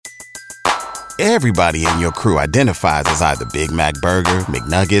Everybody in your crew identifies as either Big Mac Burger,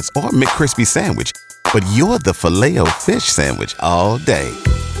 McNuggets, or McCrispy Sandwich. But you're the Filet-O-Fish Sandwich all day.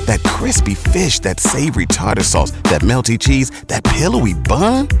 That crispy fish, that savory tartar sauce, that melty cheese, that pillowy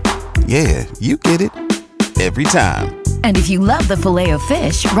bun. Yeah, you get it. Every time. And if you love the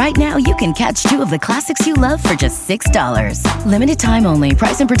Filet-O-Fish, right now you can catch two of the classics you love for just $6. Limited time only.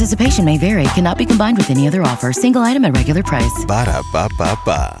 Price and participation may vary. Cannot be combined with any other offer. Single item at regular price.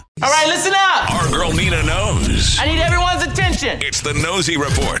 Ba-da-ba-ba-ba. All right, listen up. Our girl Nina knows. I need everyone's attention. It's the Nosey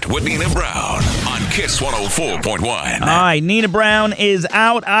Report with Nina Brown on Kiss 104.1. All right, Nina Brown is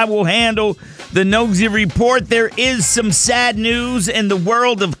out. I will handle the Nosey Report. There is some sad news in the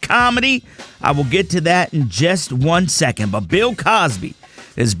world of comedy. I will get to that in just 1 second. But Bill Cosby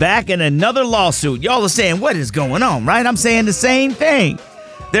is back in another lawsuit. Y'all are saying, what is going on, right? I'm saying the same thing.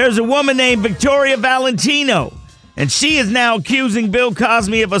 There's a woman named Victoria Valentino, and she is now accusing Bill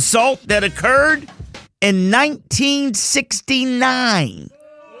Cosby of assault that occurred in 1969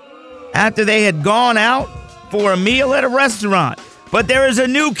 after they had gone out for a meal at a restaurant. But there is a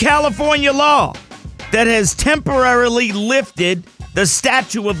new California law that has temporarily lifted the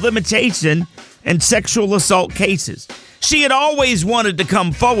statute of limitation in sexual assault cases. She had always wanted to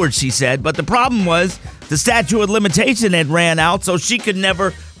come forward, she said, but the problem was the statute of limitation had ran out, so she could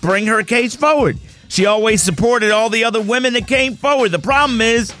never bring her case forward. She always supported all the other women that came forward. The problem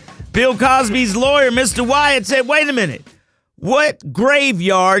is Bill Cosby's lawyer, Mr. Wyatt, said, wait a minute. What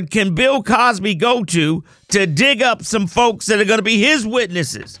graveyard can Bill Cosby go to dig up some folks that are going to be his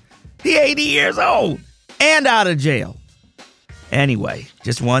witnesses? He's 80 years old and out of jail. Anyway,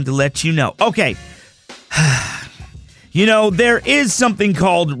 just wanted to let you know. Okay. You know, there is something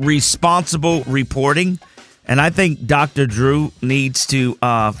called responsible reporting, and I think Dr. Drew needs to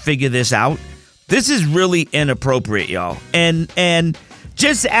figure this out. This is really inappropriate, y'all. And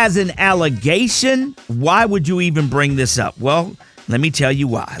just as an allegation, why would you even bring this up? Well, let me tell you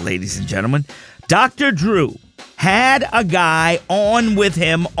why, ladies and gentlemen. Dr. Drew had a guy on with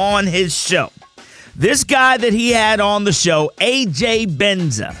him on his show. This guy that he had on the show, AJ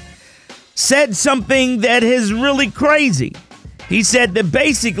Benza, said something that is really crazy. He said that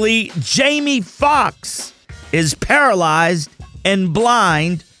basically Jamie Foxx is paralyzed and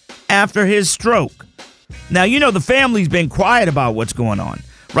blind after his stroke. Now, you know, the family's been quiet about what's going on.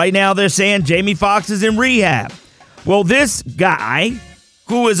 Right now, they're saying Jamie Foxx is in rehab. Well, this guy,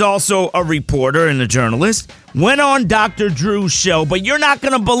 who is also a reporter and a journalist, went on Dr. Drew's show, but you're not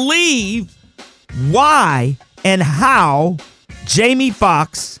going to believe why and how Jamie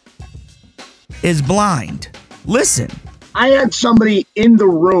Foxx is blind. Listen. I had somebody in the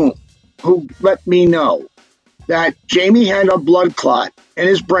room who let me know that Jamie had a blood clot in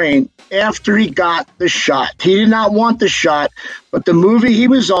his brain after he got the shot. He did not want the shot, but the movie he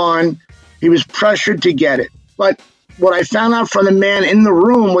was on, he was pressured to get it. But what I found out from the man in the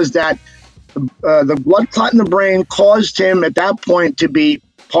room was that the blood clot in the brain caused him at that point to be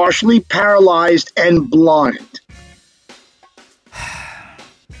partially paralyzed and blind.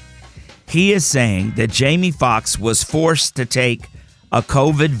 He is saying that Jamie Foxx was forced to take a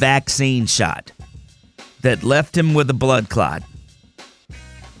COVID vaccine shot that left him with a blood clot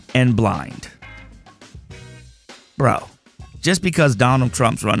and blind. Bro, just because Donald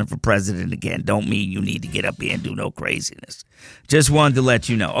Trump's running for president again don't mean you need to get up here and do no craziness. Just wanted to let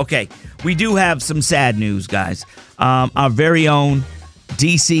you know. Okay, we do have some sad news, guys. Our very own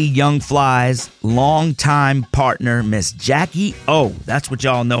DC Young Fly's longtime partner, Miss Jackie O. That's what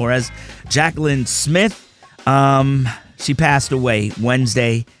y'all know her as. Jacqueline Smith. She passed away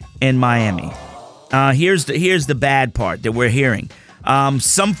Wednesday in Miami. Here's the bad part that we're hearing.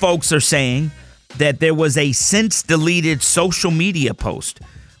 Some folks are saying that there was a since-deleted social media post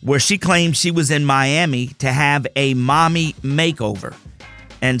where she claimed she was in Miami to have a mommy makeover.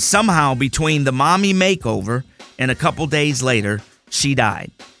 And somehow between the mommy makeover and a couple days later, she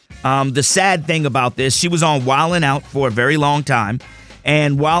died. The sad thing about this, she was on Wildin' Out for a very long time.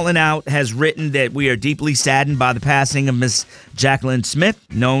 And Wildin' Out has written that we are deeply saddened by the passing of Miss Jacqueline Smith,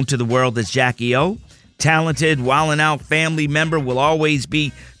 known to the world as Jackie O. Talented Wildin' Out family member, will always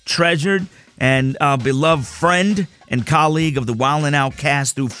be treasured, and a beloved friend and colleague of the Wildin' Out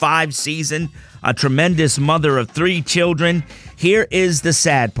cast through 5 seasons, a tremendous mother of 3 children. Here is the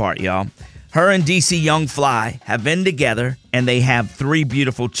sad part, y'all. Her and DC Young Fly have been together, and they have 3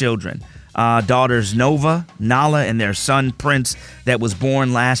 beautiful children. Daughters Nova, Nala, and their son Prince that was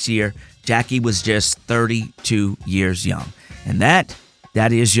born last year. Jackie was just 32 years young. And that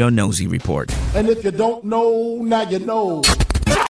is your Nosey Report. And if you don't know, now you know.